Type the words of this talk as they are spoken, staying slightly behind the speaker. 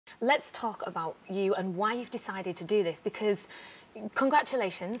let's talk about you and why you've decided to do this, because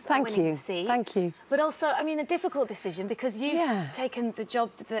congratulations. Thank you. Thank you. But also, I mean, a difficult decision because you've taken the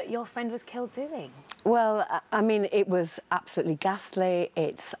job that your friend was killed doing. Well, I mean, it was absolutely ghastly.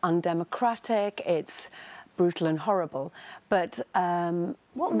 It's undemocratic. It's brutal and horrible. But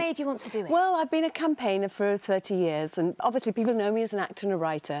what made you want to do it? Well, I've been a campaigner for 30 years, and obviously people know me as an actor and a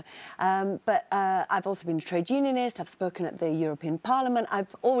writer. But I've also been a trade unionist. I've spoken at the European Parliament.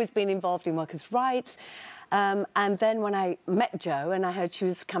 I've always been involved in workers' rights. And then when I met Jo and I heard she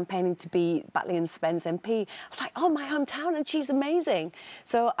was campaigning to be Batley and Spen's MP, I was like, oh, my hometown, and she's amazing.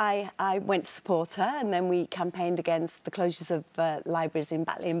 So I went to support her, and then we campaigned against the closures of libraries in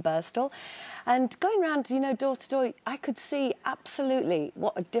Batley and Birstall. And going around, you know, door to door, I could see absolutely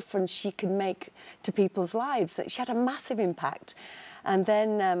what a difference she could make to people's lives, that she had a massive impact. And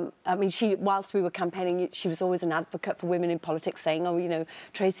then, I mean, whilst we were campaigning, she was always an advocate for women in politics, saying, oh, you know,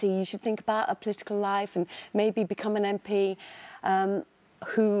 Tracy, you should think about a political life and maybe become an MP,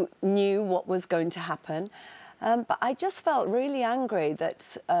 who knew what was going to happen. But I just felt really angry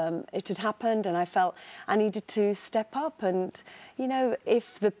that it had happened, and I felt I needed to step up. And, you know,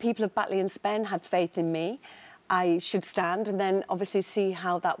 if the people of Batley and Spen had faith in me, I should stand and then obviously see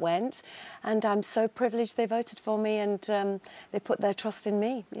how that went. And I'm so privileged they voted for me, and they put their trust in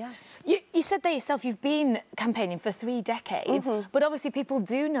me, yeah. You said there yourself, you've been campaigning for 3 decades, but obviously people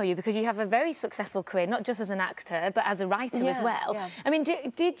do know you because you have a very successful career, not just as an actor, but as a writer as well. Yeah. I mean,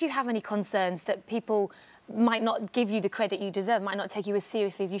 did you have any concerns that people might not give you the credit you deserve, might not take you as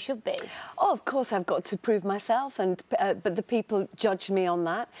seriously as you should be? Oh, of course, I've got to prove myself, and but the people judged me on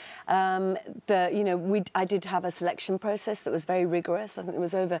that. You know, I did have a selection process that was very rigorous. I think there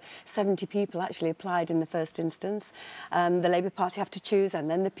was over 70 people actually applied in the first instance. The Labour Party have to choose, and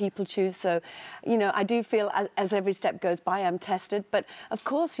then the people choose. So, you know, I do feel as every step goes by, I'm tested. But of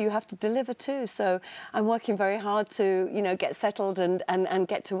course, you have to deliver too. So I'm working very hard to, you know, get settled and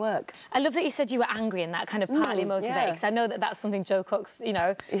get to work. I love that you said you were angry and that kind of partly motivated, because I know that that's something Jo Cox, you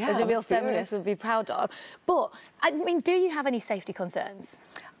know, as a real feminist would be proud of. But, I mean, do you have any safety concerns?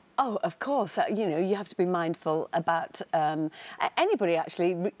 Oh, of course. You know, you have to be mindful about anybody actually.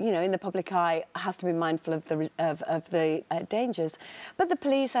 You know, in the public eye has to be mindful of the dangers. But the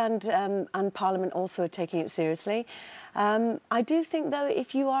police and Parliament also are taking it seriously. I do think, though,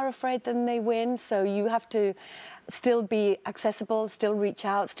 if you are afraid, then they win. So you have to still be accessible, still reach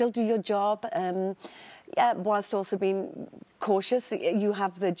out, still do your job. Whilst also being cautious. You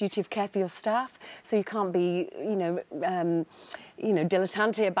have the duty of care for your staff, so you can't be, you know,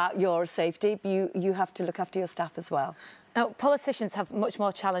 dilettante about your safety. You have to look after your staff as well. Now, politicians have much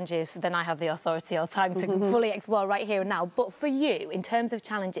more challenges than I have the authority or time to fully explore right here and now. But for you, in terms of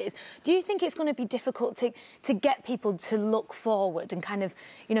challenges, do you think it's going to be difficult to get people to look forward and kind of,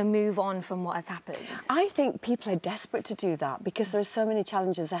 you know, move on from what has happened? I think people are desperate to do that because there are so many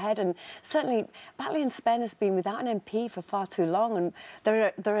challenges ahead. And certainly, Batley and Spen has been without an MP for far too long. And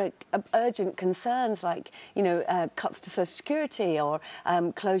there are urgent concerns like, you know, cuts to Social Security or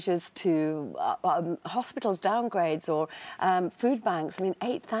closures to hospitals, downgrades, or food banks. I mean,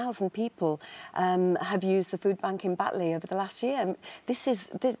 8,000 people have used the food bank in Batley over the last year. And this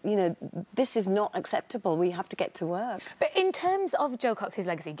is not acceptable. We have to get to work. But in terms of Jo Cox's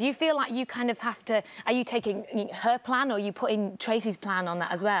legacy, do you feel like you kind of have to... Are you taking her plan, or are you putting Tracy's plan on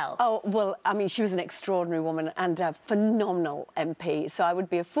that as well? Oh, well, I mean, she was an extraordinary woman and a phenomenal MP, so I would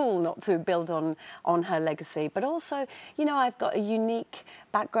be a fool not to build on her legacy. But also, you know, I've got a unique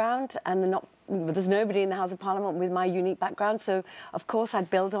background, and there's nobody in the House of Parliament with my unique background, so of course I'd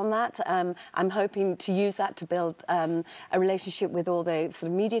build on that. I'm hoping to use that to build a relationship with all the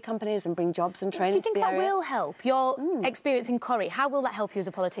sort of media companies and bring jobs and training to the area. Do you think that will help? Your experience in Corrie, how will that help you as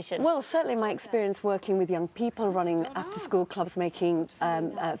a politician? Well, certainly my experience working with young people, running after-school clubs, making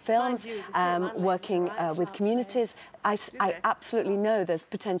films, working with communities, I absolutely know there's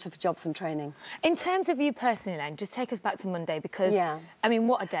potential for jobs and training. In terms of you personally, then, just take us back to Monday, because, I mean,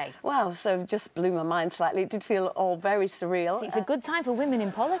 what a day. Well, so just blew my mind slightly. It did feel all very surreal. It's a good time for women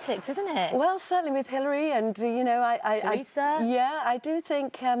in politics, isn't it? Well, certainly with Hillary and, you know, Teresa. I do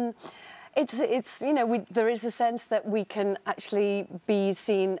think it's you know, there is a sense that we can actually be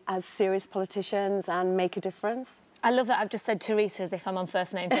seen as serious politicians and make a difference. I love that I've just said Teresa as if I'm on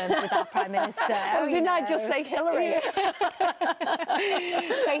first name terms with our Prime Minister. Oh, didn't I just say Hillary?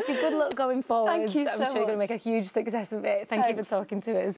 Tracy, good luck going forward. Thank you so much. I'm sure you're going to make a huge success of it. Thank you for talking to us.